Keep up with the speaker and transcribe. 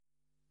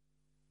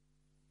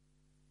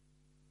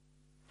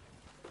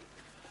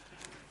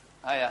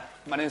Hi,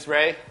 my name is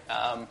Ray.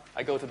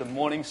 I go to the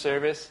morning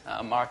service.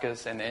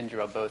 Marcus and Andrew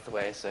are both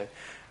away, so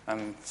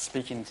I'm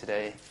speaking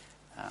today.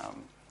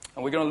 And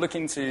we're going to look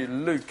into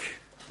Luke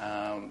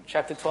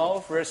chapter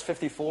 12, verse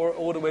 54,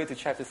 all the way to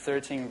chapter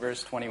 13,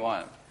 verse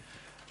 21.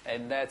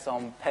 And that's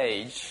on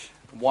page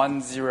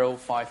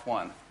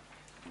 1051.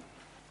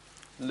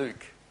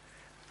 Luke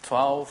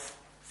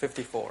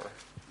 12:54.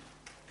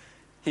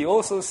 He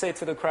also said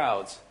to the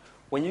crowds,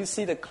 "When you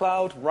see the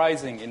cloud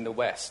rising in the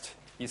west,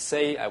 you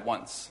say at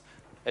once,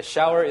 'A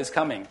shower is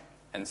coming,'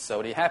 and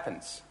so it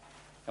happens.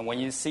 And when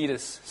you see the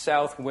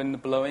south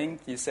wind blowing,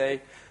 you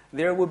say,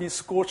 'There will be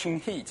scorching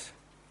heat,'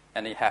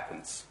 and it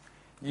happens.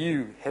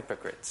 You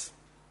hypocrites!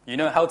 You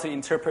know how to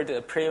interpret the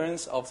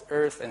appearance of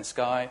earth and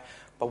sky,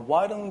 but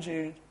why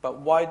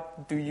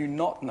do you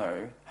not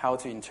know how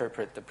to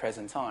interpret the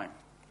present time?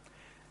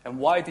 And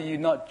why do you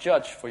not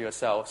judge for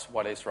yourselves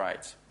what is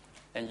right?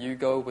 And you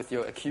go with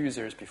your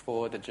accusers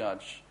before the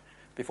judge,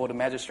 before the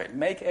magistrate.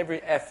 Make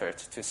every effort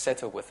to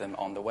settle with him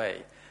on the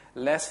way,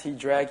 lest he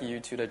drag you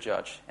to the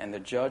judge, and the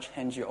judge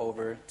hand you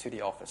over to the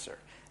officer,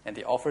 and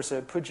the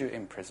officer put you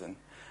in prison.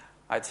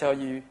 I tell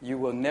you, you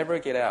will never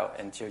get out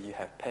until you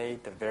have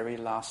paid the very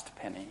last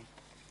penny."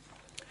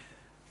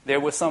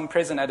 There were some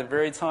present at the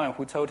very time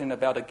who told him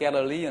about the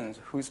Galileans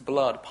whose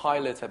blood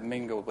Pilate had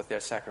mingled with their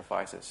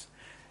sacrifices.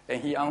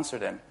 And he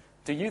answered them,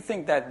 "Do you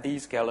think that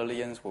these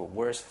Galileans were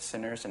worse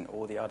sinners than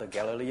all the other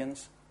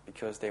Galileans,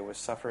 because they were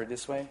suffered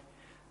this way?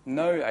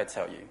 No, I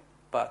tell you,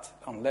 but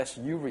unless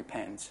you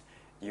repent,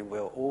 you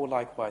will all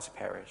likewise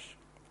perish.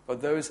 Or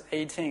those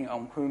 18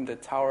 on whom the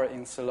tower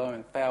in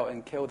Siloam fell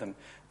and killed them,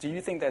 do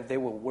you think that they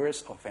were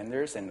worse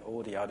offenders than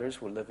all the others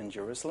who live in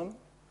Jerusalem?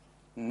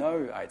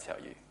 No, I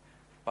tell you,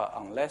 but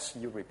unless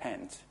you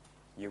repent,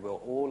 you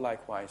will all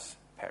likewise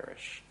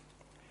perish."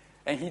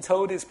 And he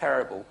told this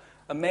parable.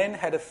 A man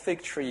had a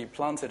fig tree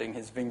planted in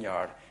his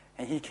vineyard,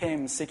 and he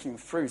came seeking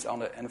fruit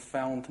on it and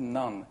found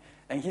none.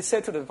 And he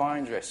said to the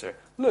vine dresser,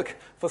 "Look,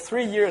 for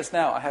 3 years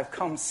now I have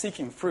come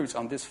seeking fruit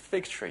on this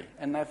fig tree,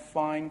 and I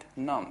find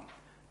none.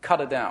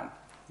 Cut it down.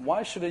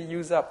 Why should it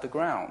use up the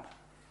ground?"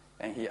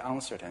 And he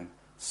answered him,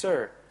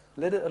 "Sir,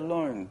 let it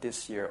alone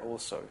this year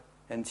also,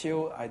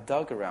 until I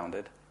dug around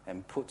it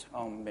and put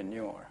on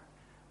manure.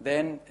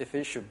 Then, if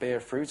it should bear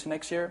fruit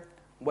next year,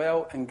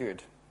 well and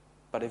good.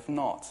 But if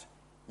not,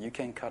 you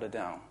can cut it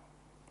down."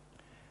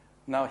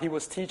 Now he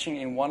was teaching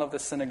in one of the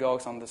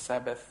synagogues on the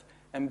Sabbath,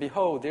 and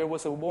behold, there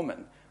was a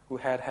woman who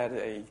had had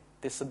a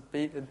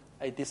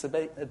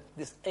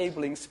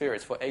disabling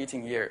spirit for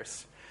 18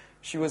 years.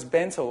 She was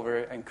bent over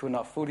and could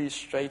not fully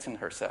straighten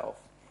herself.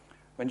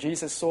 When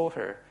Jesus saw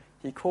her,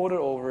 he called her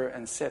over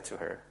and said to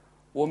her,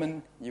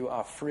 "Woman, you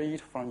are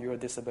freed from your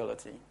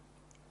disability."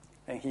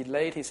 And he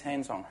laid his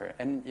hands on her,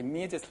 and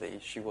immediately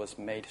she was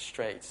made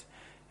straight,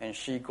 and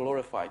she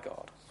glorified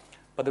God.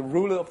 But the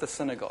ruler of the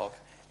synagogue,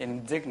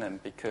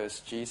 indignant because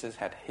Jesus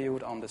had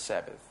healed on the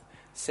Sabbath,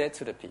 said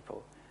to the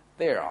people,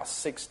 "There are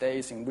 6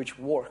 days in which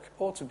work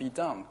ought to be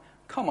done.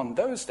 Come on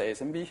those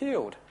days and be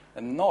healed,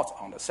 and not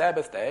on the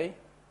Sabbath day."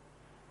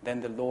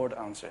 Then the Lord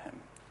answered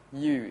him,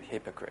 "You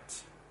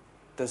hypocrites!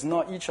 Does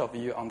not each of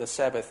you on the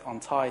Sabbath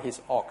untie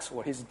his ox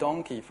or his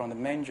donkey from the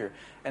manger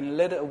and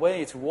let it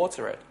away to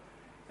water it?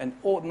 And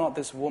ought not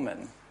this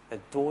woman, a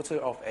daughter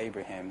of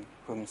Abraham,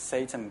 whom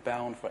Satan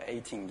bound for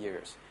 18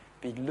 years,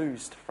 be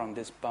loosed from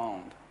this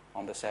bond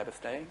on the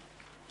Sabbath day?"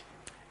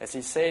 As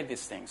he said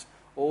these things,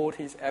 all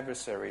his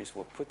adversaries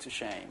were put to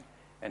shame,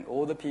 and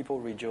all the people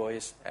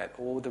rejoiced at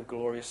all the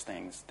glorious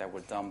things that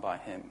were done by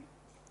him.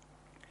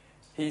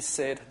 He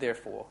said,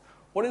 therefore,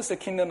 "What is the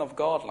kingdom of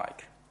God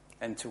like?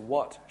 And to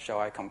what shall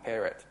I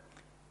compare it?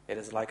 It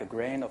is like a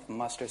grain of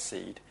mustard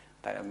seed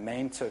that a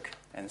man took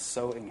and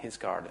sowed in his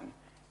garden.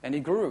 And it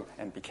grew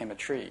and became a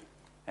tree,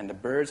 and the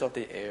birds of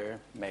the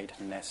air made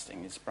nests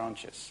in its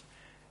branches."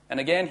 And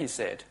again he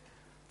said,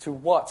 "To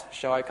what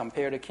shall I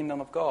compare the kingdom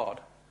of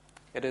God?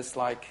 It is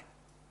like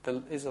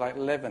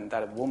leaven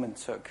that a woman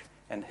took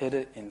and hid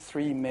it in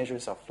 3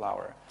 measures of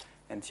flour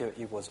until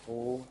it was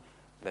all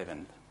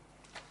leavened."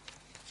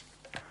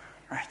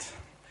 Right.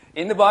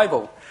 In the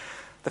Bible,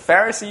 the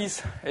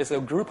Pharisees is a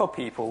group of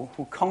people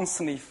who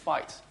constantly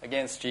fight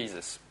against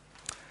Jesus.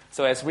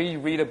 So as we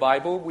read the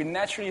Bible, we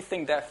naturally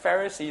think that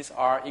Pharisees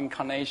are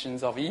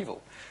incarnations of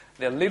evil.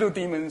 They're little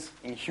demons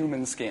in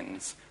human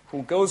skins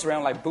who goes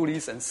around like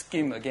bullies and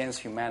scheme against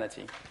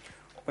humanity.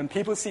 When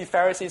people see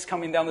Pharisees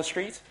coming down the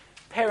street,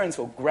 parents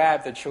will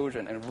grab their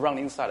children and run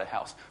inside the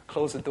house,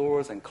 close the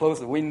doors and close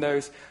the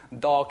windows.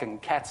 Dog and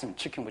cats and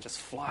chicken will just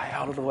fly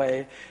out of the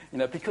way,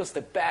 because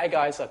the bad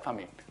guys are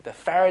coming. The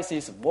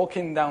Pharisees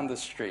walking down the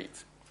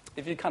street.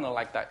 If you kind of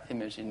like that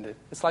image,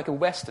 it's like a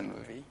Western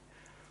movie.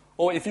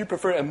 Or if you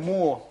prefer a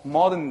more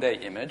modern-day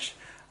image,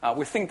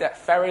 we think that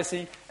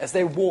Pharisee, as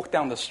they walk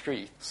down the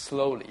street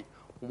slowly,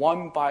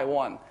 one by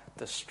one,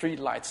 the street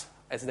lights,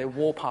 as they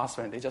walk past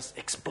them, they just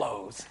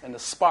explode, and the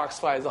sparks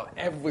flies up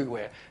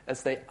everywhere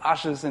as they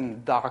ushers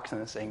in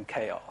darkness and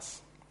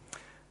chaos.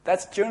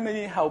 That's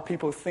generally how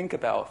people think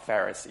about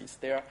Pharisees.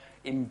 They are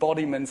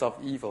embodiments of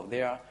evil.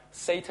 They are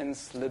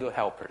Satan's little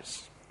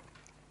helpers.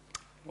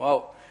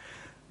 Well,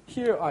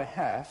 here I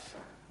have,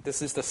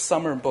 this is the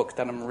summer book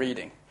that I'm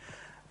reading.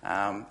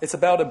 It's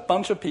about a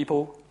bunch of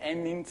people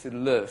aiming to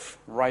live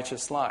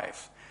righteous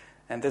life.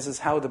 And this is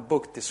how the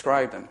book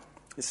described them.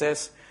 It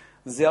says,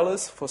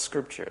 zealous for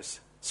scriptures,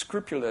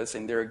 scrupulous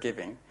in their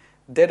giving,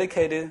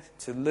 dedicated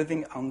to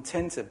living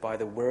untainted by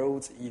the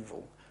world's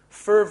evil,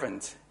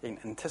 fervent in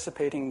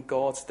anticipating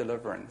God's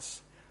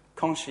deliverance,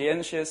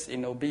 conscientious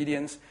in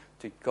obedience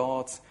to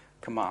God's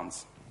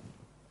commands.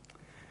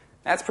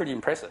 That's pretty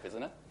impressive,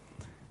 isn't it?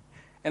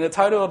 And the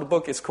title of the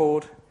book is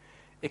called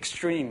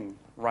Extreme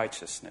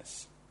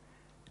Righteousness.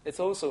 It's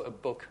also a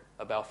book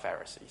about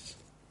Pharisees.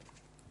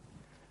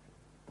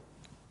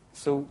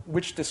 So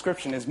which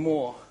description is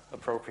more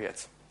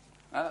appropriate?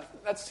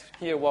 Let's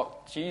hear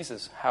what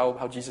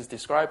how Jesus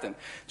described them.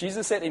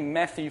 Jesus said in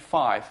Matthew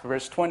 5,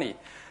 verse 20,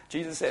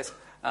 Jesus says,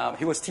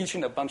 he was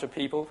teaching a bunch of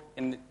people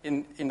in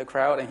the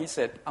crowd, and he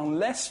said,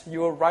 unless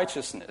your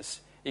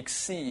righteousness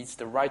exceeds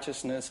the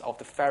righteousness of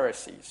the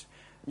Pharisees,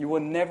 you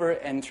will never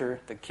enter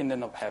the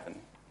kingdom of heaven.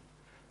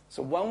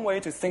 So one way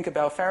to think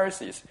about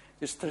Pharisees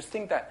is to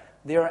think that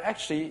they are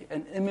actually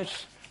an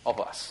image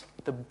of us,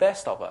 the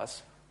best of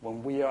us,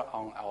 when we are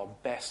on our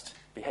best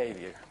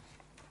behavior.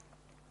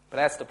 But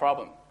that's the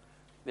problem.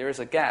 There is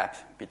a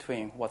gap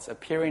between what's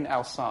appearing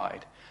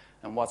outside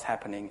and what's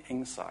happening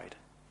inside.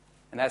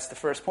 And that's the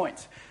first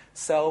point.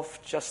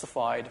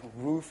 Self-justified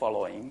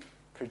rule-following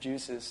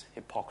produces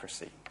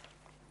hypocrisy.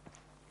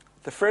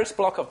 The first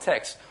block of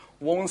text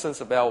warns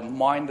us about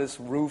mindless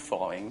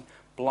rule-following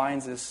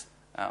blinds us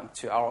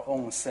to our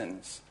own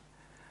sins.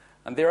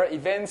 And there are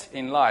events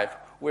in life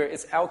where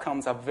its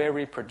outcomes are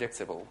very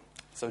predictable.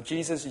 So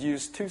Jesus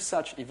used two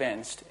such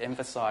events to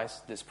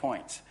emphasize this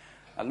point.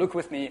 Look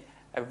with me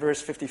at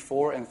verse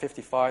 54 and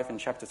 55 in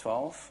chapter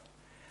 12.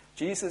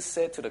 Jesus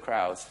said to the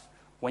crowds,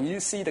 when you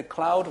see the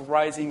cloud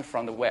rising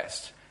from the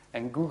west,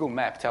 and Google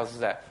Map tells us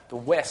that the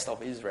west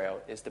of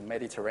Israel is the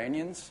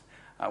Mediterranean,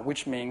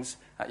 which means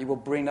it will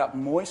bring up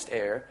moist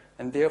air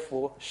and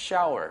therefore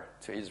shower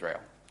to Israel.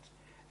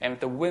 And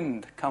the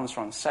wind comes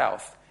from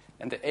south,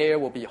 and the air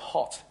will be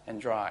hot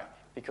and dry,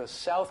 because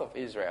south of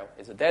Israel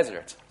is a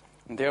desert,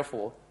 and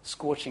therefore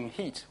scorching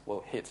heat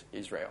will hit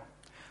Israel.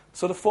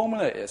 So the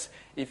formula is,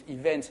 if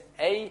event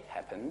A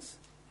happens,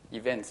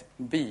 event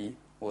B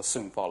will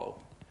soon follow.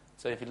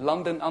 So if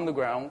London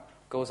Underground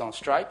goes on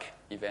strike,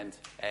 event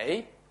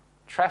A,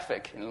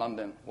 traffic in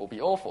London will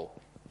be awful,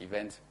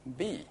 event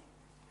B.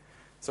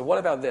 So what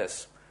about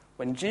this?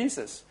 When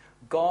Jesus,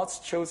 God's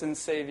chosen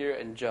Savior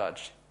and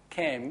Judge,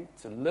 came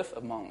to live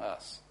among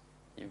us,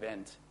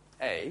 event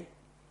A,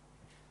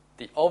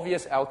 the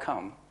obvious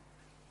outcome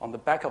on the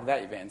back of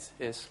that event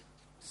is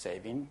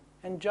saving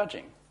and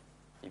judging,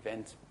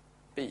 event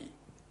B.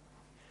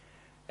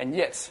 And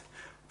yet,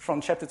 from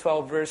chapter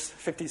 12, verse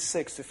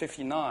 56 to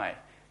 59,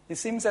 it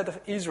seems that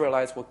the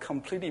Israelites were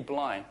completely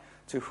blind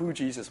to who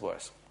Jesus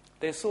was.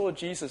 They saw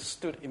Jesus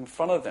stood in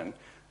front of them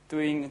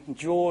doing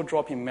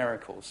jaw-dropping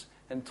miracles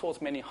and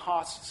taught many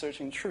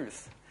heart-searching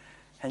truth.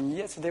 And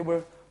yet they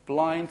were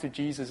blind to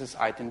Jesus'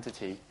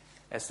 identity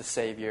as the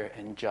Savior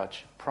and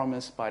Judge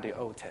promised by the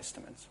Old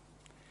Testament.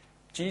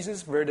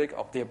 Jesus' verdict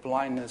of their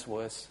blindness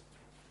was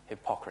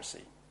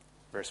hypocrisy.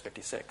 Verse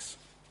 56.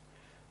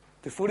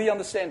 To fully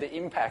understand the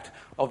impact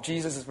of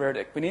Jesus'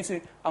 verdict, we need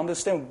to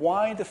understand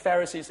why the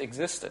Pharisees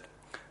existed.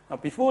 Now,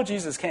 before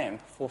Jesus came,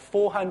 for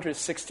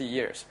 460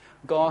 years,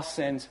 God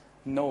sent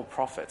no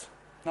prophet.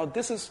 Now,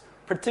 this is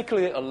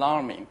particularly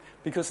alarming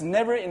because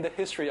never in the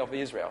history of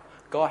Israel,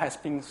 God has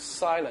been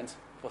silent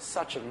for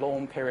such a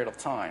long period of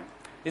time,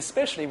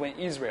 especially when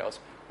Israelites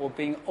were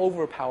being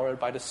overpowered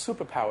by the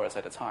superpowers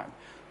at the time.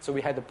 So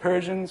we had the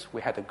Persians,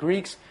 we had the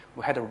Greeks,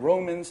 we had the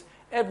Romans.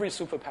 Every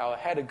superpower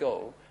had a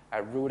go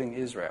at ruling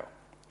Israel.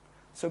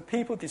 So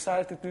people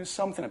decided to do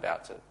something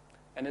about it,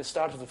 and they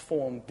started to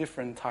form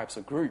different types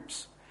of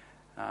groups.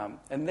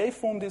 And they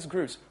formed these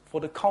groups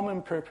for the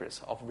common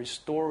purpose of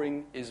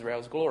restoring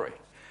Israel's glory.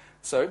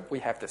 So we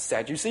have the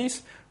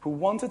Sadducees, who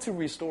wanted to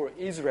restore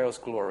Israel's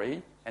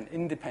glory and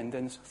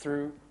independence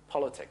through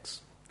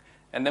politics.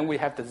 And then we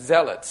have the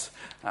Zealots,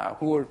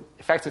 who were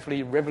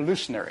effectively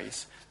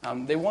revolutionaries.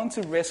 They want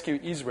to rescue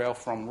Israel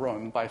from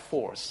Rome by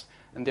force,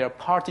 and their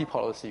party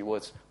policy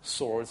was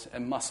swords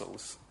and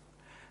muscles.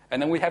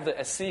 And then we have the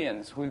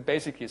Essenes, who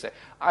basically say,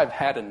 I've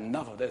had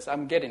enough of this,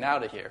 I'm getting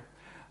out of here.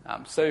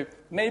 So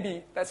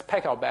maybe let's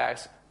pack our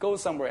bags, go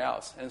somewhere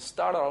else, and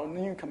start our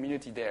new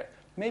community there.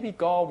 Maybe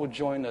God will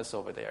join us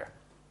over there.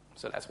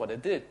 So that's what they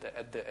did,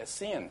 the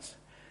Essenes.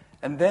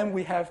 And then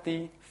we have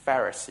the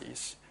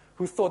Pharisees,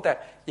 who thought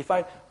that if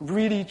I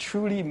really,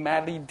 truly,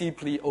 madly,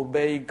 deeply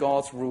obey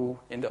God's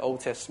rule in the Old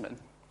Testament,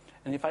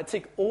 and if I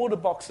tick all the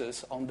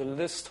boxes on the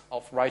list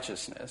of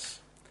righteousness,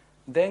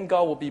 then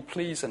God will be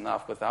pleased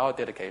enough with our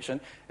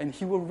dedication, and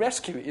he will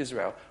rescue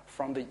Israel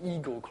from the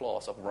eagle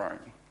claws of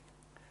Rome.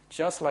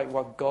 Just like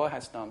what God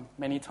has done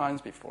many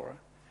times before.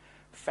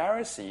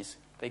 Pharisees,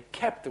 they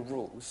kept the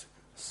rules,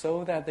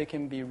 so that they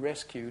can be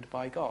rescued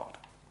by God.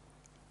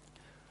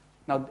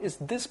 Now, it's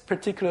this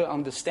particular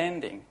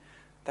understanding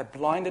that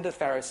blinded the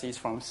Pharisees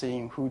from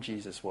seeing who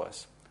Jesus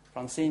was,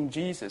 from seeing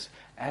Jesus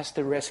as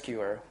the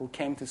rescuer who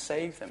came to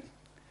save them.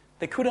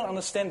 They couldn't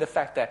understand the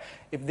fact that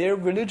if their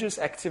religious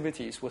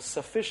activities were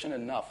sufficient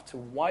enough to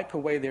wipe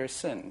away their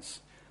sins,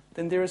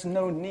 then there is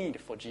no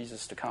need for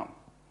Jesus to come.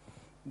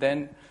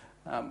 And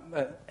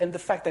the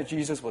fact that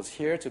Jesus was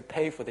here to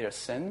pay for their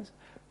sins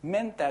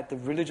meant that the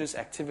religious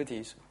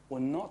activities were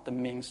not the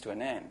means to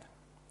an end.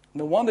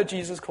 No wonder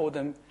Jesus called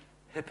them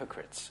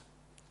hypocrites.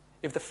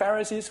 If the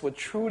Pharisees were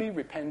truly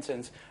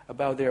repentant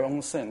about their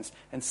own sins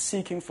and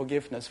seeking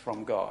forgiveness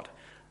from God,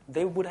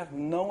 they would have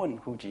known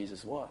who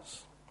Jesus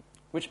was,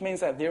 which means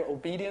that their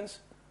obedience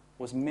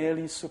was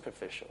merely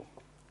superficial.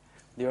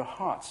 Their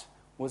heart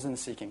wasn't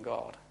seeking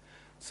God.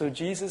 So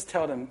Jesus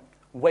tells them,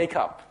 wake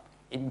up,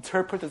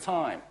 interpret the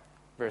time,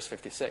 verse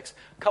 56.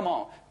 Come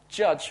on,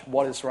 judge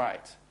what is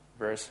right,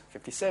 verse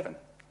 57.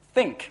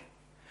 Think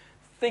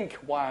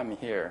why I'm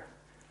here.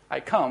 I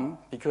come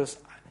because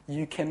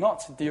you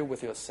cannot deal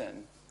with your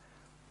sin,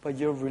 but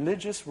your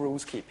religious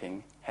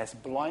rules-keeping has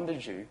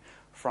blinded you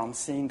from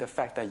seeing the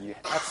fact that you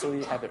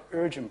absolutely have an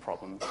urgent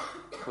problem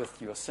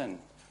with your sin,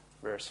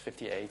 verse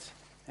 58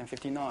 and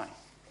 59.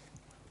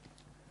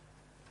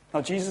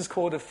 Now, Jesus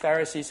called the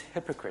Pharisees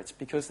hypocrites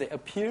because they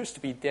appeared to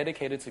be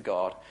dedicated to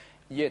God,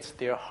 yet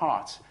their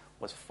heart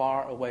was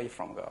far away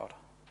from God.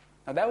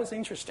 Now, that was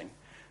interesting,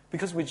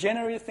 because we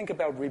generally think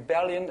about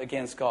rebellion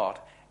against God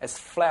as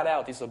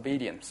flat-out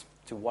disobedience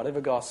to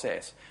whatever God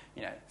says.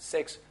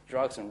 Sex,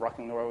 drugs, and rock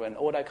and roll, and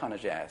all that kind of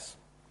jazz.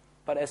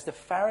 But as the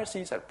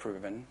Pharisees had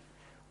proven,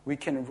 we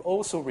can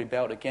also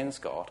rebel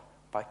against God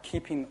by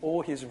keeping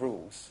all his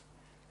rules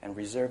and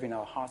reserving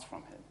our hearts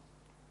from him.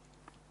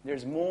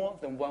 There's more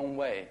than one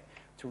way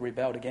to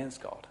rebel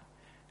against God.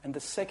 And the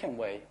second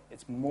way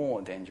is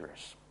more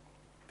dangerous,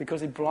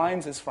 because it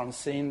blinds us from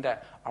seeing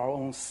that our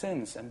own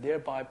sins and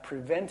thereby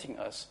preventing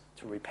us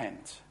to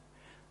repent.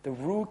 The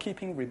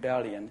rule-keeping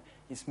rebellion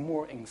is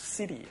more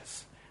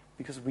insidious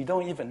because we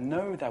don't even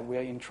know that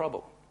we're in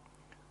trouble.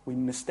 We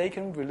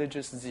mistaken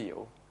religious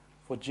zeal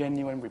for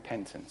genuine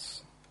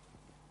repentance.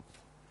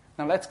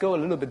 Now let's go a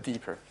little bit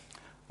deeper.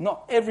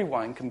 Not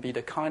everyone can be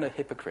the kind of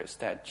hypocrites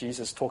that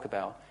Jesus talked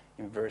about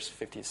in verse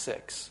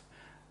 56.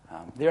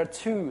 There are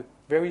two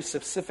very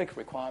specific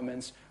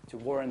requirements to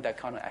warrant that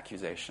kind of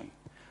accusation.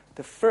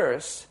 The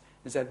first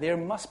is that there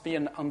must be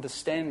an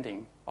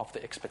understanding of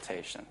the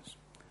expectations.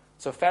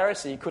 So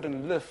Pharisee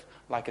couldn't live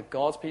like a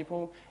God's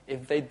people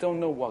if they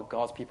don't know what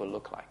God's people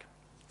look like.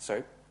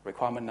 So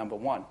requirement number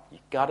one, you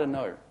got to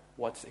know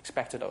what's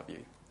expected of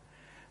you.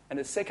 And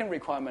the second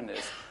requirement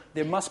is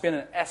there must be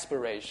an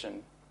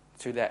aspiration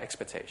to that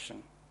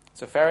expectation.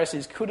 So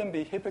Pharisees couldn't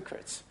be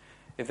hypocrites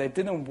if they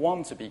didn't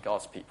want to be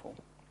God's people.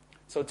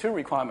 So two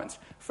requirements.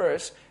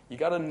 First, you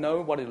got to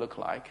know what it looked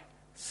like.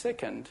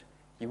 Second,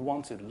 you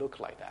want to look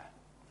like that.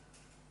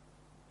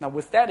 Now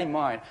with that in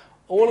mind,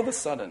 all of a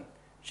sudden,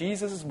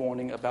 Jesus'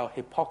 warning about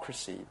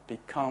hypocrisy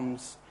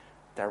becomes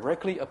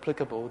directly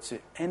applicable to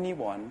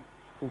anyone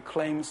who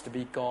claims to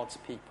be God's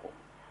people.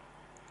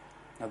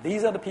 Now,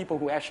 these are the people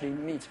who actually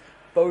meet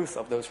both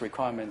of those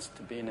requirements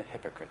to being a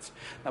hypocrite.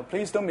 Now,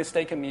 please don't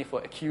mistake me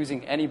for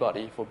accusing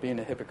anybody for being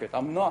a hypocrite.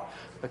 I'm not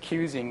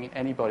accusing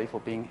anybody for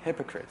being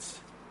hypocrites.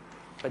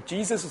 But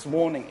Jesus'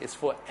 warning is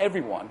for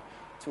everyone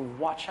to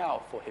watch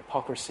out for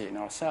hypocrisy in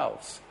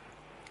ourselves.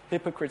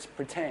 Hypocrites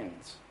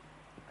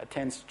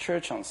attends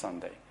church on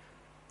Sunday,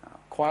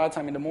 quiet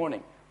time in the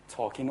morning,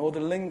 talking all the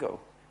lingo.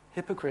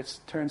 Hypocrites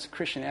turns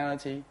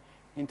Christianity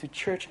into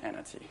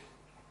churchianity.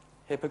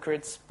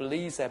 Hypocrites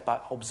believe that by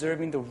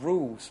observing the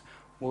rules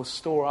will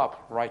store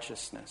up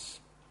righteousness,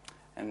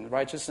 and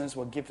righteousness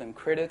will give them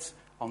credit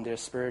on their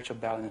spiritual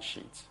balance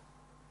sheet.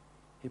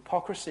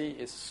 Hypocrisy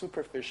is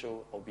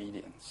superficial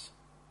obedience,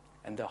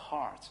 and the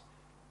heart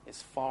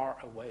is far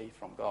away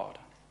from God.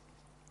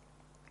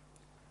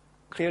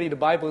 Clearly, the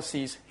Bible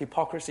sees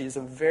hypocrisy as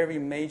a very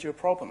major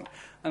problem.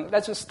 And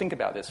let's just think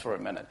about this for a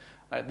minute.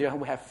 We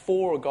have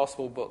 4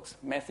 gospel books,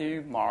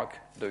 Matthew, Mark,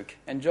 Luke,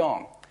 and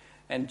John.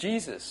 And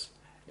Jesus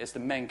is the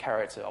main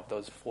character of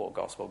those 4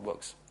 gospel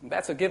books.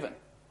 That's a given.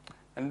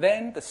 And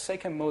then the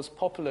second most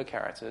popular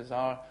characters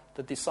are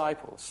the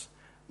disciples.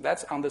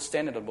 That's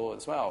understandable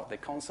as well. They're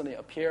constantly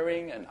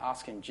appearing and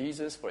asking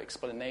Jesus for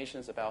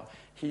explanations about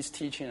his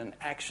teaching and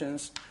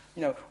actions.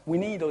 We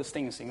need those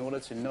things in order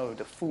to know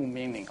the full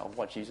meaning of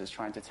what Jesus is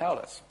trying to tell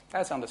us.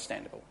 That's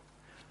understandable.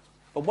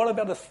 But what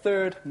about the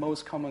third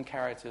most common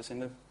characters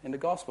in the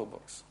gospel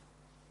books?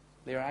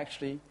 They are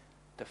actually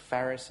the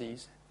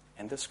Pharisees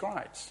and the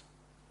scribes.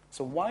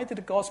 So why did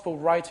the gospel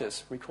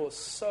writers record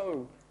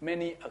so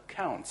many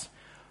accounts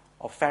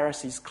of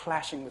Pharisees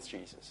clashing with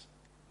Jesus?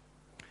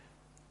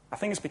 I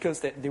think it's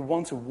because they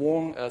want to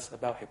warn us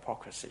about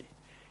hypocrisy.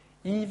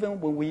 Even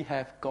when we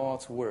have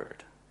God's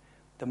word,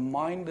 the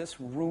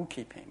mindless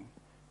rule-keeping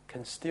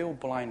can still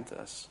blind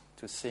us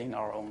to seeing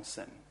our own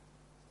sin.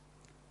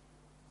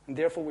 And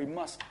therefore, we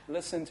must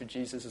listen to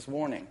Jesus'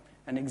 warning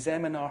and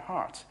examine our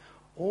hearts,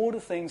 all the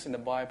things in the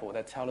Bible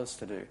that tell us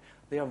to do,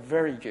 they are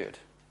very good.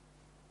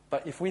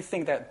 But if we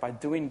think that by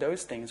doing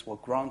those things will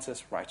grant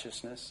us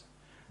righteousness,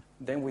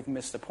 then we've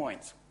missed the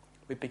point.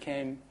 We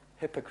became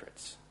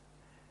hypocrites.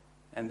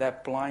 And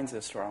that blinds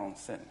us to our own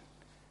sin.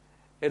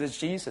 It is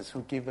Jesus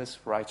who gives us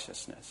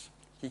righteousness.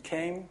 He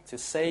came to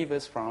save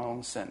us from our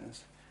own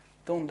sins.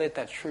 Don't let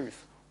that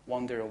truth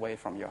wander away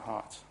from your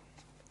heart.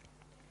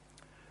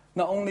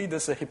 Not only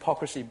does the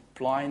hypocrisy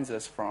blind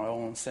us from our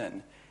own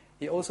sin,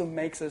 it also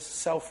makes us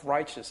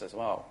self-righteous as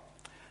well.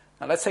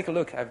 Now let's take a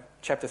look at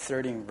chapter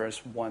 13,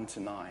 verse 1 to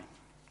 9.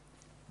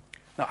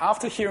 Now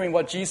after hearing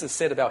what Jesus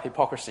said about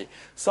hypocrisy,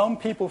 some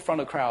people from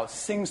the crowd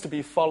seems to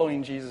be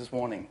following Jesus'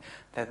 warning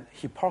that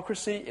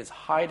hypocrisy is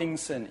hiding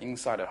sin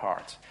inside the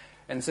heart.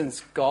 And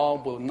since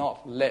God will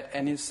not let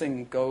any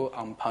sin go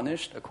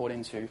unpunished,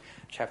 according to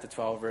chapter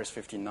 12, verse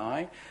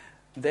 59,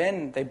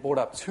 then they brought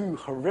up two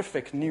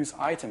horrific news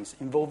items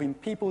involving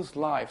people's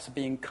lives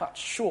being cut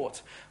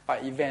short by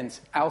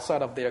events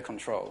outside of their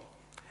control.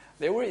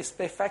 They were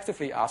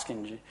effectively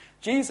asking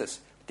Jesus,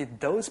 did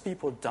those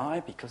people die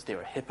because they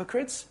were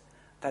hypocrites?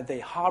 That they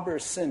harbor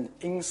sin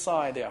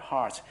inside their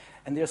heart,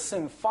 and their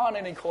sin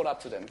finally caught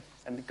up to them,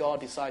 and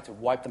God decided to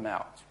wipe them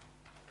out.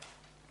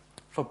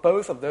 For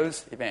both of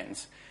those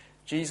events,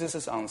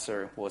 Jesus'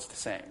 answer was the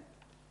same.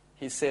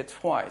 He said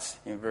twice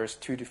in verse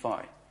 2 to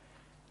 5,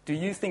 do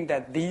you think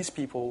that these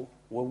people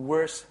were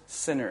worse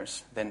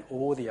sinners than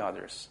all the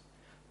others?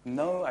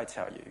 No, I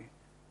tell you,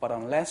 but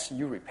unless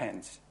you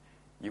repent,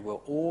 you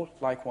will all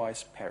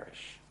likewise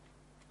perish.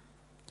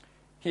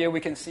 Here we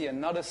can see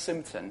another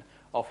symptom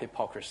of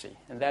hypocrisy,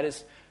 and that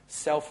is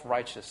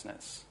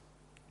self-righteousness.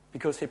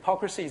 Because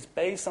hypocrisy is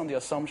based on the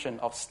assumption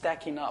of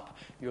stacking up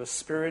your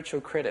spiritual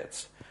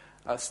credits,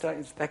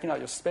 stacking up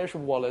your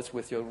spiritual wallets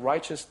with your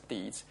righteous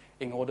deeds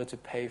in order to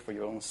pay for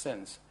your own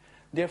sins.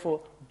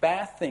 Therefore,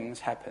 bad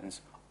things happen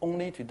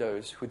only to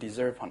those who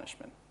deserve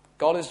punishment.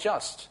 God is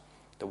just.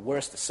 The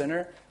worse the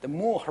sinner, the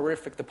more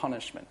horrific the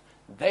punishment.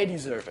 They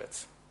deserve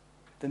it.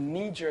 The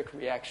knee-jerk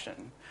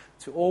reaction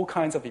to all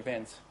kinds of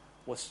events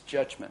was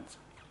judgment.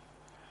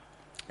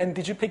 And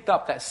did you pick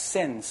up that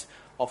sense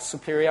of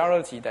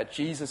superiority that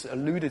Jesus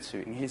alluded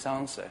to in his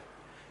answer?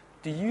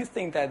 Do you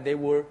think that they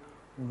were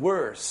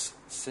worse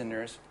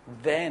sinners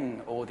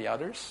than all the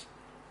others?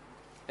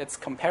 It's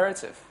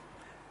comparative.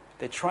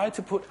 They try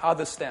to put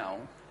others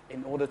down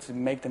in order to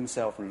make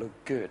themselves look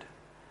good.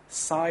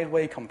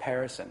 Sideways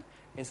comparison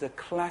is a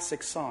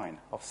classic sign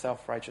of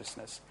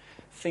self-righteousness.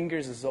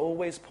 Fingers is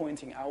always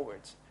pointing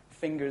outwards.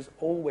 Fingers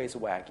always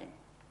wagging.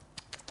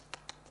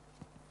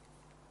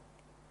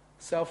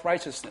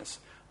 Self-righteousness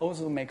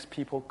also makes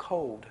people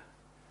cold.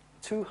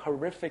 Two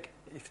horrific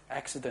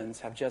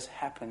accidents have just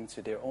happened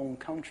to their own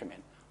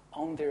countrymen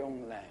on their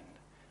own land.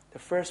 The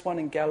first one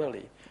in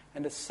Galilee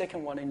and the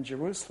second one in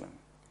Jerusalem.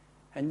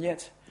 And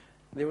yet,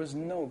 there was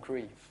no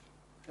grief.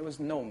 There was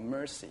no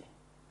mercy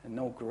and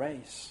no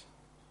grace.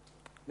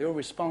 Their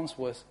response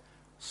was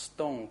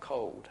stone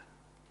cold.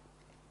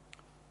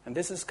 And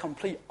this is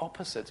complete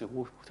opposite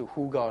to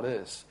who God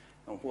is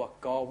and what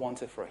God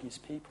wanted for his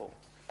people.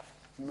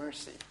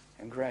 Mercy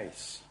and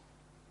grace.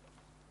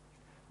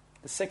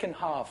 The second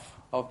half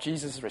of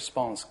Jesus'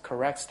 response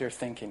corrects their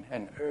thinking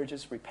and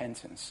urges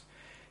repentance.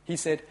 He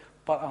said,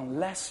 but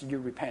unless you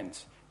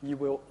repent, you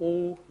will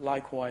all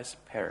likewise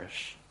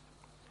perish.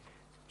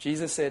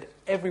 Jesus said,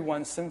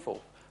 everyone's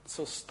sinful,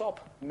 so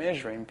stop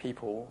measuring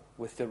people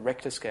with the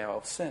Richter scale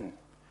of sin.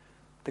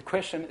 The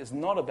question is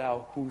not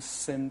about who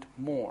sinned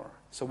more,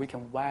 so we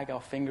can wag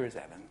our fingers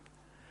at them.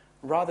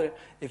 Rather,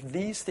 if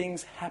these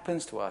things happen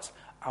to us,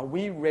 are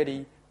we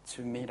ready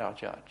to meet our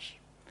judge?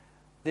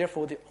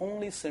 Therefore, the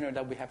only sinner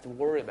that we have to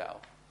worry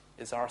about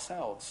is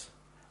ourselves.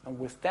 And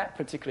with that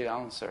particular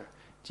answer,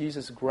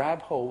 Jesus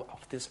grabbed hold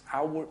of this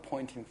outward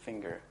pointing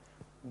finger,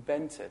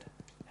 bent it,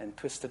 and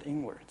twisted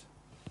inward.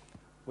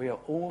 We are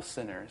all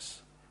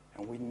sinners,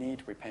 and we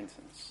need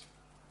repentance.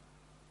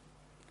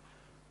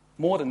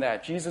 More than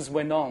that, Jesus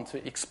went on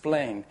to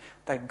explain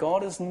that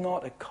God is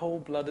not a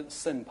cold-blooded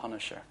sin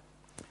punisher.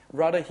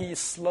 Rather, he is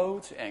slow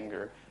to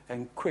anger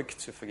and quick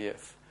to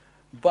forgive.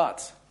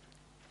 But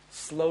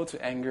slow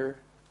to anger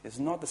is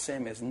not the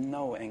same as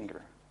no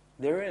anger.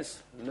 There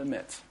is a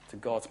limit to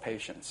God's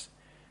patience,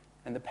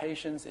 and the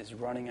patience is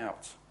running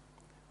out.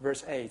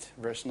 Verse 8,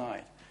 verse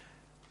 9.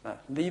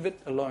 Leave it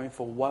alone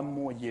for 1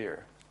 more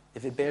year.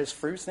 If it bears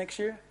fruits next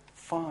year,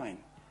 fine.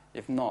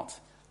 If not,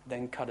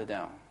 then cut it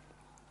down.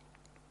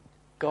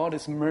 God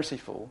is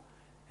merciful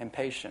and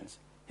patient.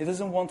 He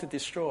doesn't want to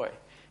destroy.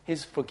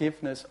 His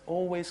forgiveness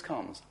always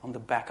comes on the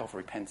back of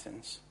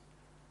repentance.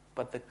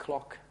 But the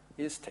clock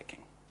is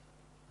ticking.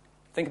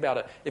 Think about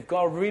it. If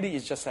God really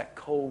is just that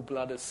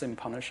cold-blooded sin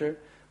punisher,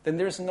 then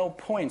there's no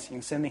point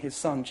in sending his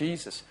son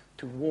Jesus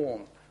to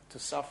warn, to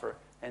suffer,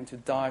 and to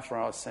die for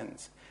our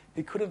sins.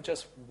 He could have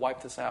just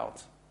wiped us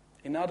out.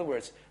 In other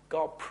words,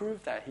 God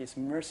proved that he's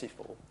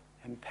merciful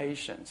and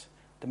patient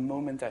the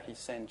moment that he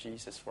sent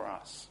Jesus for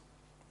us.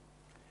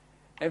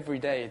 Every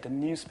day, the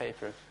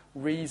newspaper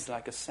reads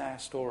like a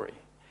sad story.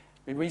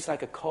 We read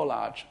like a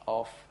collage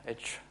of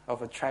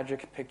a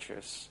tragic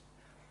pictures.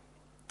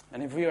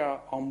 And if we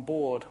are on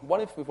board,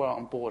 what if we were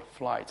on board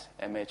flight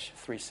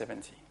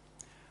MH370?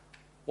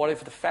 What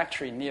if the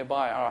factory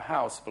nearby our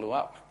house blew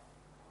up?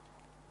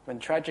 When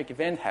tragic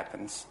event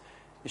happens,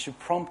 it should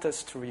prompt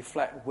us to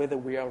reflect whether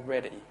we are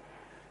ready.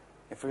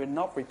 If we are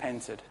not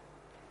repented,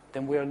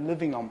 then we are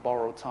living on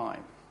borrowed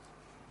time.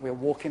 We are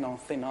walking on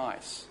thin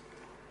ice.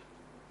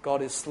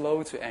 God is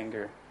slow to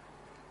anger,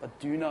 but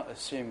do not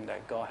assume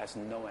that God has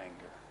no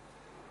anger.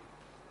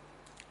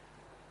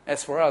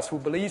 As for us who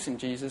believe in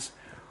Jesus,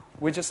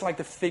 we're just like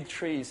the fig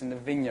trees in the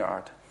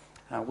vineyard.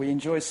 We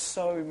enjoy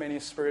so many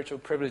spiritual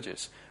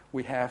privileges.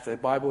 We have the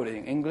Bible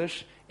in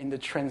English in the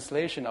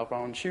translation of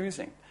our own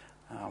choosing.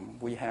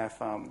 We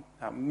have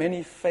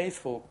many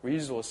faithful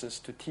resources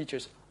to teach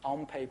us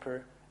on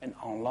paper and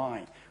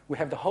online. We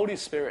have the Holy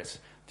Spirit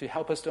to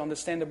help us to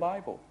understand the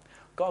Bible.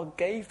 God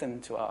gave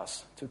them to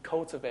us to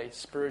cultivate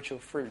spiritual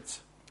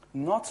fruits,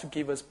 not to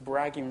give us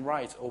bragging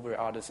rights over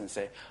others and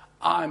say,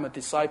 I'm a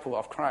disciple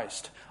of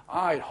Christ.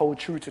 I hold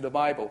true to the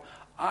Bible.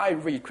 I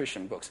read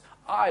Christian books.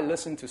 I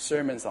listen to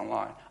sermons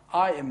online.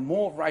 I am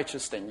more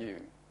righteous than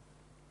you.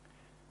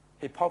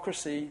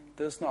 Hypocrisy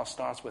does not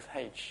start with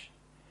H.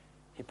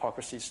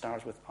 Hypocrisy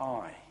starts with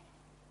I.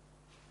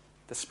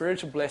 The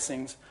spiritual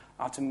blessings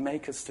are to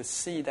make us to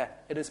see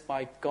that it is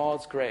by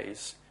God's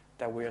grace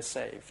that we are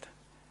saved.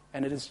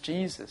 And it is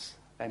Jesus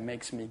that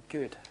makes me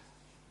good.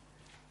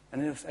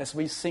 And as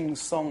we sing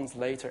songs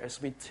later,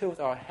 as we tilt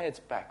our heads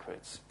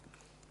backwards,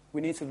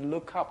 we need to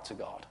look up to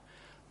God,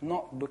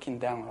 not looking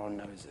down our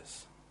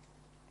noses.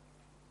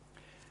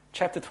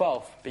 Chapter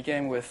 12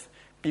 began with,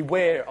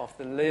 beware of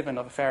the leaven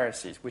of the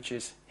Pharisees, which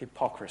is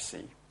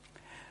hypocrisy.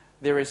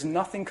 There is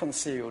nothing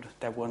concealed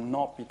that will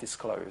not be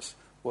disclosed,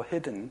 or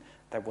hidden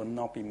that will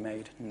not be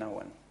made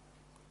known.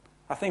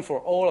 I think for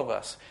all of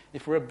us,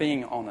 if we're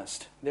being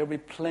honest, there will be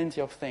plenty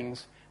of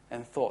things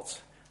and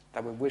thoughts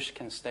that we wish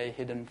can stay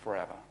hidden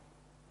forever.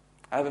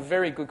 I have a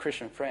very good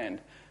Christian friend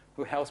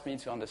who helps me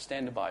to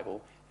understand the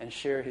Bible and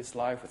share his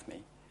life with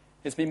me.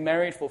 He's been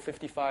married for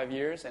 55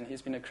 years and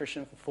he's been a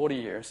Christian for 40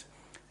 years.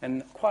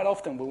 And quite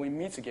often when we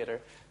meet together,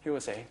 he will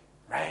say,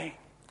 Ray,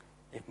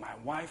 if my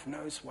wife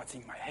knows what's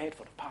in my head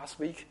for the past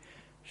week,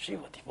 she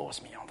will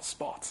divorce me on the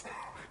spot.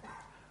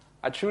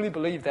 I truly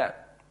believe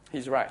that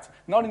he's right.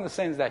 Not in the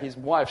sense that his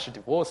wife should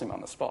divorce him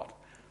on the spot,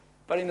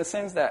 but in the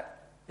sense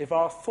that if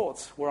our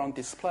thoughts were on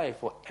display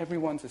for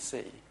everyone to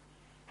see,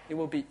 it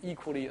would be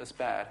equally as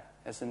bad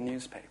as a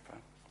newspaper.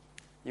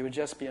 It would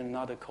just be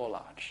another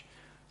collage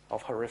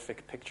of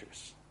horrific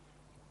pictures.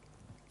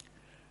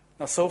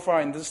 Now, so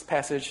far in this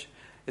passage,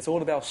 it's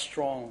all about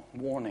strong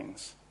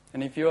warnings.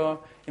 And if you're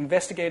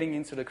investigating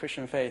into the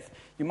Christian faith,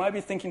 you might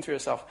be thinking to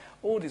yourself,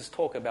 all this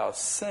talk about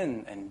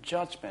sin and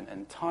judgment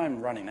and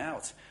time running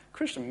out,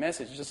 Christian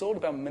message is just all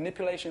about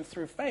manipulation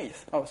through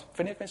faith,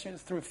 manipulation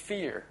through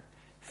fear.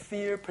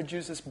 Fear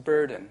produces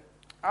burden.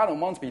 I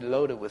don't want to be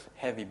loaded with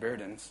heavy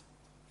burdens.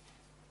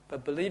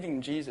 But believing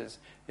in Jesus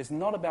is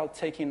not about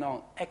taking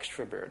on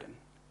extra burden.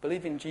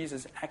 Believing in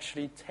Jesus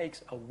actually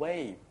takes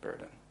away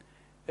burden.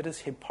 It is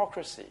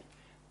hypocrisy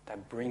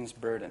that brings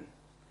burden.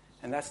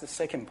 And that's the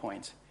second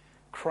point.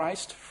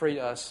 Christ freed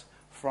us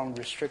from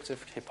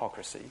restrictive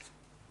hypocrisy.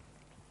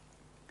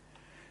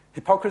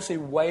 Hypocrisy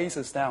weighs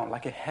us down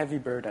like a heavy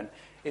burden.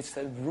 It's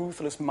a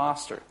ruthless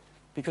master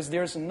because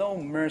there's no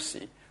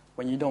mercy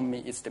when you don't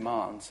meet its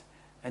demands,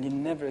 and it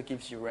never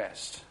gives you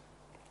rest.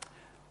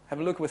 Have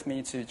a look with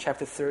me to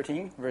chapter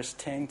 13, verse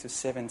 10 to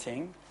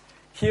 17.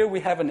 Here we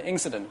have an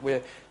incident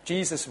where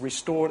Jesus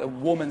restored a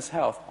woman's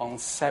health on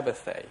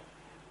Sabbath day,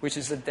 which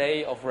is a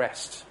day of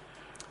rest.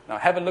 Now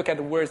have a look at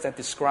the words that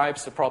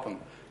describes the problem.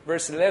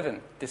 Verse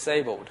 11,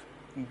 disabled,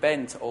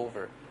 bent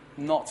over,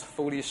 not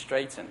fully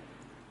straightened.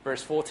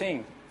 Verse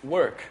 14,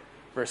 work.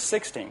 Verse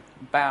 16,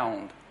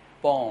 bound,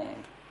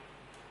 bond.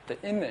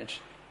 The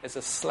image is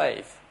a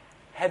slave,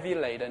 heavy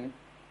laden,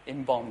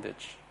 in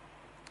bondage.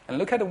 And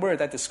look at the word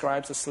that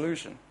describes the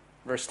solution.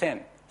 Verse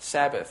 10,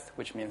 Sabbath,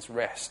 which means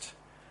rest.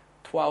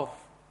 12,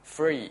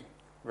 free.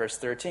 Verse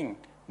 13,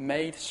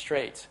 made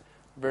straight.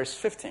 Verse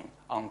 15,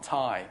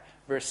 untie.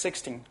 Verse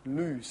 16,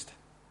 loosed.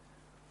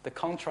 The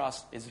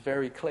contrast is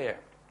very clear.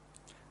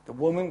 The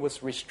woman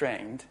was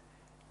restrained,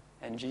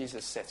 and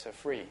Jesus sets her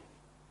free.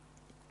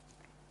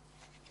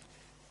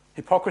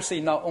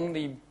 Hypocrisy not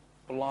only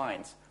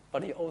blinds,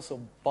 but it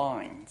also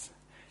binds.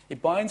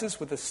 It binds us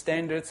with a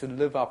standard to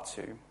live up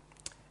to.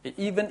 It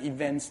even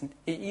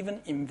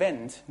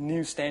invents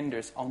new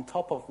standards on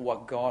top of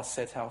what God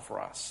set out for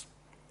us.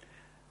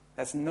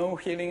 There's no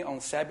healing on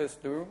Sabbath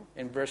through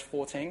in verse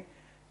 14.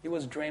 It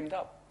was dreamed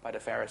up by the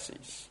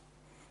Pharisees.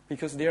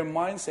 Because their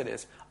mindset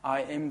is,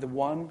 I am the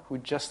one who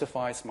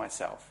justifies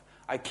myself.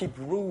 I keep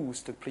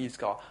rules to please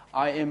God.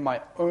 I am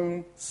my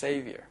own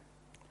Savior.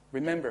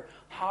 Remember,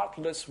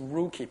 heartless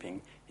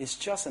rule-keeping is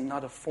just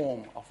another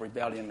form of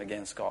rebellion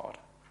against God.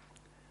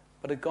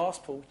 But the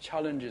gospel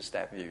challenges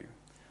that view.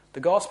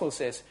 The gospel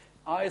says,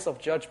 eyes of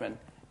judgment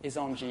is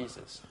on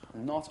Jesus,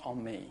 not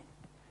on me.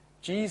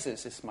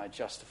 Jesus is my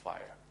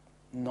justifier.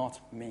 not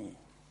me.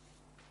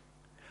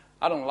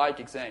 I don't like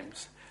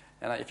exams.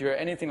 And if you're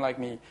anything like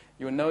me,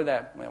 you'll know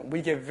that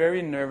we get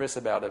very nervous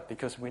about it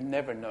because we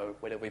never know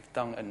whether we've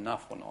done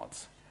enough or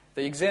not.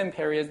 The exam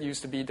period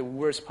used to be the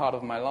worst part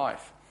of my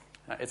life.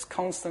 It's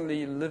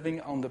constantly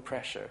living under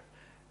pressure,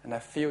 and I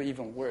feel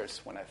even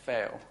worse when I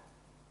fail.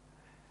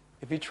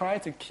 If we try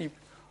to keep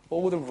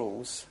all the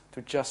rules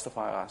to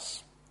justify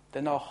us,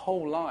 then our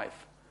whole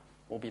life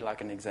will be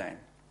like an exam.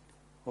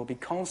 We'll be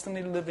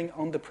constantly living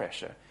under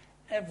pressure.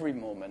 Every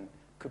moment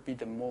could be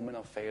the moment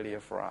of failure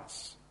for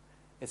us.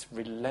 It's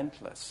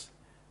relentless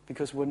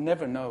because we'll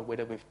never know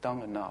whether we've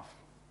done enough.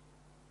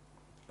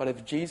 But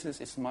if Jesus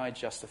is my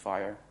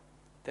justifier,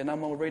 then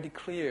I'm already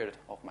cleared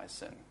of my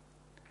sin.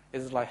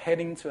 It's like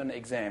heading to an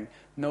exam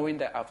knowing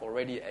that I've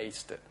already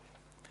aced it.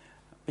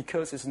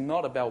 Because it's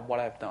not about what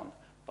I've done,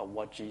 but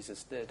what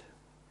Jesus did.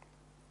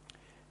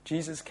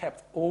 Jesus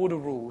kept all the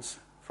rules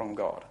from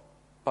God.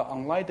 But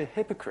unlike the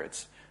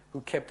hypocrites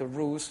who kept the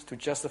rules to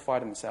justify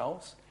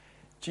themselves,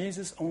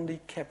 Jesus only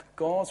kept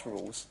God's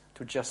rules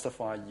to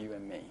justify you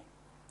and me.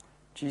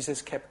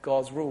 Jesus kept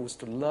God's rules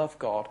to love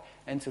God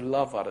and to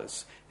love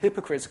others.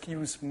 Hypocrites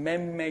use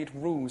man-made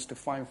rules to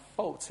find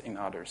fault in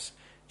others.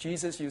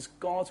 Jesus used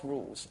God's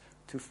rules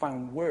to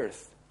find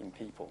worth in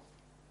people.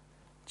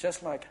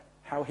 Just like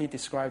how he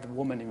described the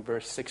woman in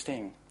verse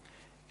 16.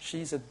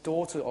 She's a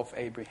daughter of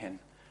Abraham.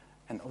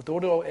 And a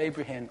daughter of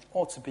Abraham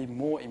ought to be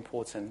more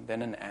important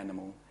than an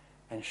animal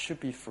and should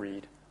be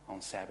freed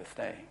on Sabbath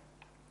day.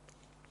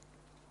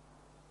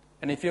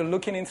 And if you're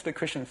looking into the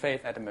Christian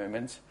faith at the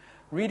moment,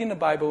 reading the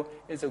Bible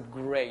is a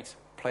great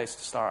place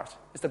to start.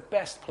 It's the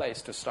best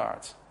place to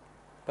start.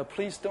 But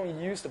please don't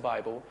use the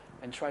Bible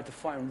and try to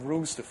find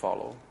rules to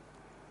follow.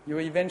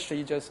 You'll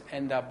eventually just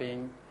end up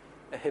being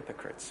a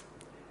hypocrite.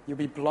 You'll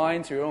be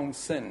blind to your own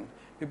sin.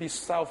 You'll be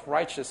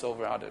self-righteous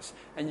over others.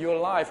 And your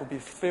life will be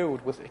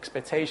filled with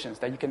expectations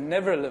that you can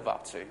never live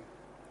up to.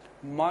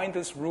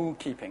 Mindless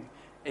rule-keeping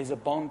is a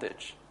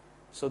bondage.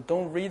 So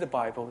don't read the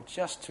Bible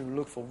just to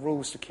look for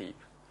rules to keep.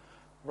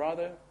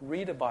 Rather,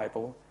 read the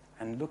Bible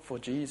and look for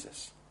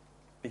Jesus,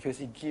 because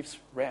he gives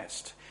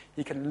rest.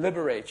 He can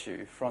liberate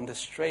you from the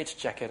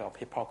straitjacket of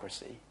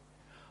hypocrisy.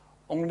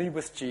 Only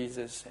with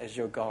Jesus as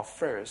your God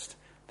first,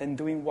 then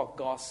doing what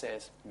God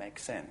says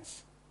makes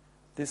sense.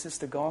 This is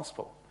the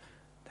gospel,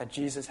 that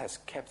Jesus has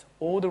kept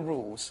all the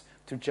rules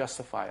to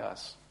justify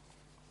us,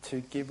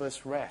 to give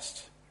us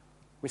rest.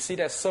 We see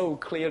that so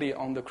clearly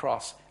on the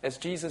cross, as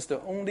Jesus,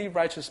 the only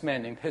righteous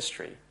man in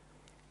history,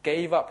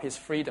 gave up his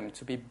freedom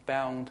to be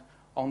bound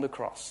on the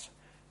cross.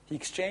 He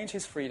exchanged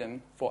his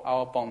freedom for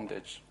our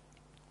bondage.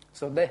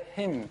 So let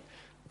him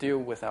deal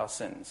with our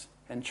sins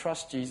and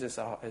trust Jesus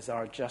as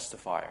our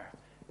justifier,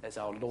 as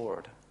our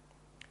Lord.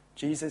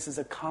 Jesus is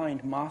a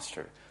kind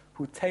master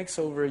who takes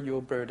over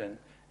your burden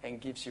and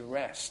gives you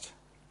rest.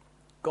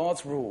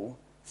 God's rule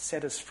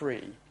set us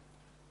free.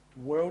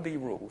 Worldly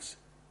rules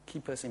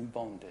keep us in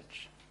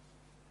bondage.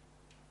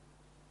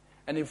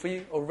 And if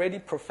we already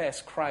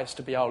profess Christ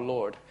to be our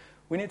Lord,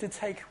 we need to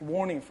take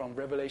warning from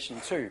Revelation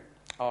 2,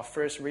 our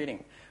first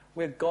reading,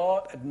 where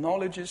God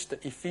acknowledges the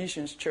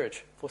Ephesians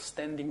church for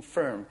standing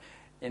firm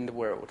in the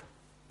world,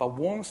 but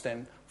warns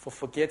them for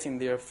forgetting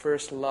their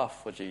first love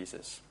for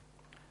Jesus.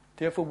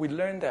 Therefore, we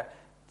learn that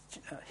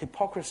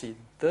hypocrisy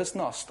does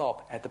not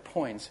stop at the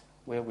point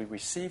where we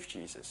receive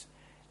Jesus.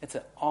 It's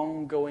an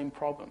ongoing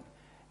problem.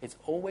 It's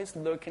always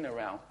lurking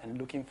around and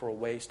looking for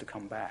ways to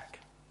come back.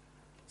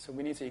 So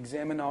we need to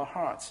examine our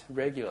hearts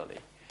regularly.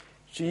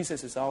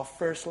 Jesus is our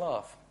first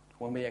love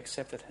when we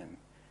accepted him.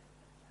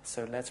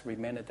 So let's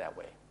remain it that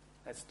way.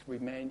 Let's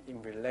remain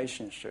in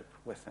relationship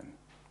with him.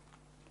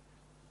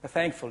 But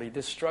thankfully,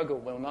 this struggle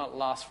will not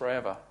last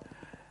forever.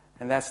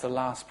 And that's the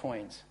last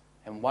point.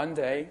 And one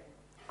day,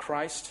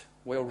 Christ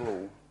will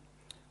rule.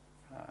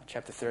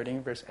 Chapter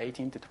 13, verse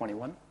 18 to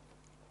 21.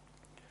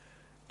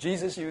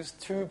 Jesus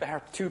used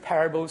two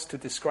parables to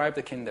describe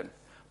the kingdom.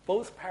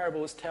 Both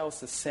parables tell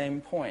us the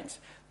same point,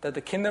 that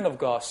the kingdom of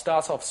God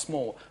starts off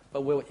small,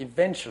 but will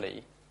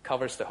eventually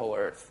covers the whole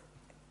earth.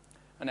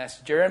 And as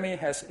Jeremy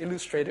has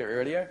illustrated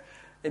earlier,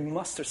 a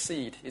mustard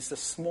seed is the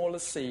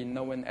smallest seed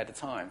known at the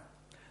time.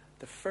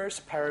 The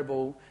first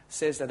parable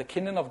says that the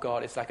kingdom of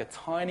God is like a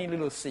tiny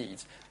little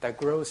seed that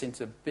grows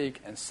into a big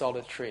and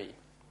solid tree.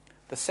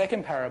 The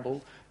second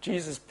parable,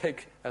 Jesus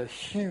picked a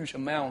huge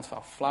amount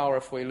of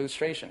flour for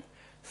illustration.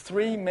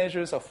 3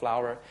 measures of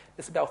flour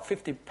is about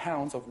 50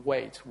 pounds of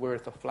weight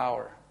worth of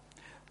flour.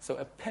 So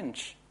a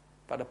pinch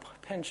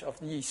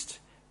of yeast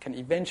can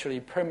eventually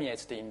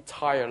permeate the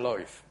entire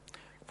loaf.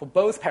 For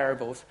both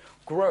parables,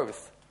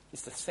 growth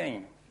is the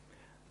same.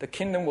 The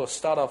kingdom will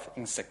start off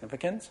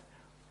insignificant,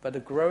 but the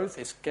growth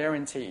is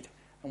guaranteed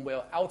and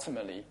will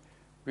ultimately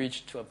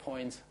reach to a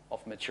point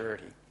of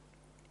maturity.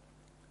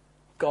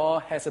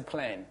 God has a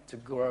plan to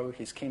grow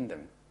his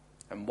kingdom.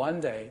 And one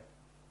day,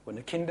 when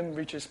the kingdom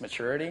reaches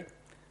maturity,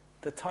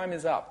 the time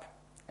is up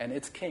and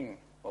its king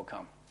will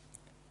come.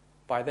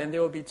 By then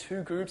there will be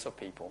 2 groups of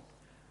people.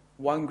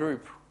 One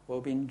group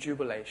will be in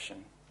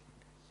jubilation,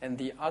 and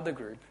the other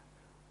group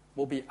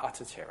will be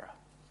utter terror.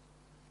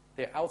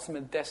 their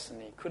ultimate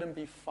destiny couldn't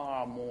be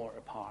far more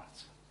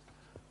apart.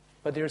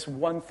 But there's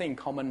one thing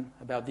common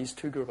about these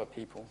two groups of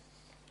people,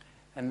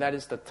 and that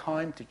is the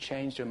time to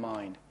change their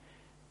mind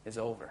is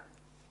over.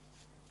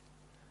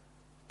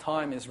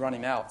 Time is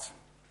running out.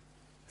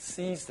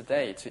 Seize the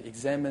day to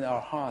examine our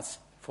hearts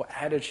for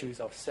attitudes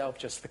of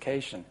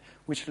self-justification,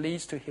 which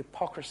leads to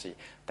hypocrisy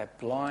that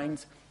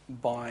blinds,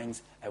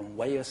 binds, and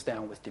weighs us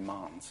down with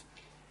demands.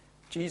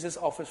 Jesus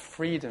offers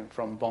freedom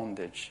from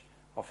bondage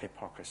of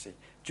hypocrisy.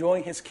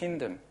 Join his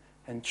kingdom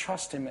and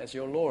trust him as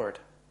your Lord.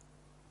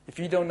 If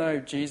you don't know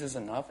Jesus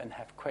enough and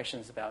have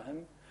questions about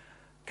him,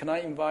 can I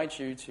invite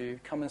you to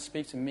come and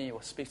speak to me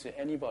or speak to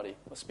anybody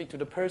or speak to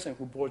the person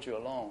who brought you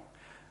along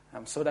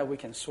so that we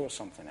can sort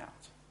something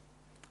out.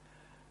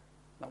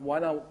 Now, why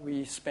don't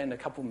we spend a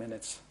couple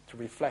minutes to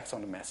reflect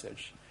on the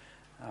message?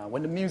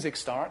 When the music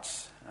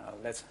starts,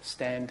 let's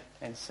stand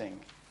and sing.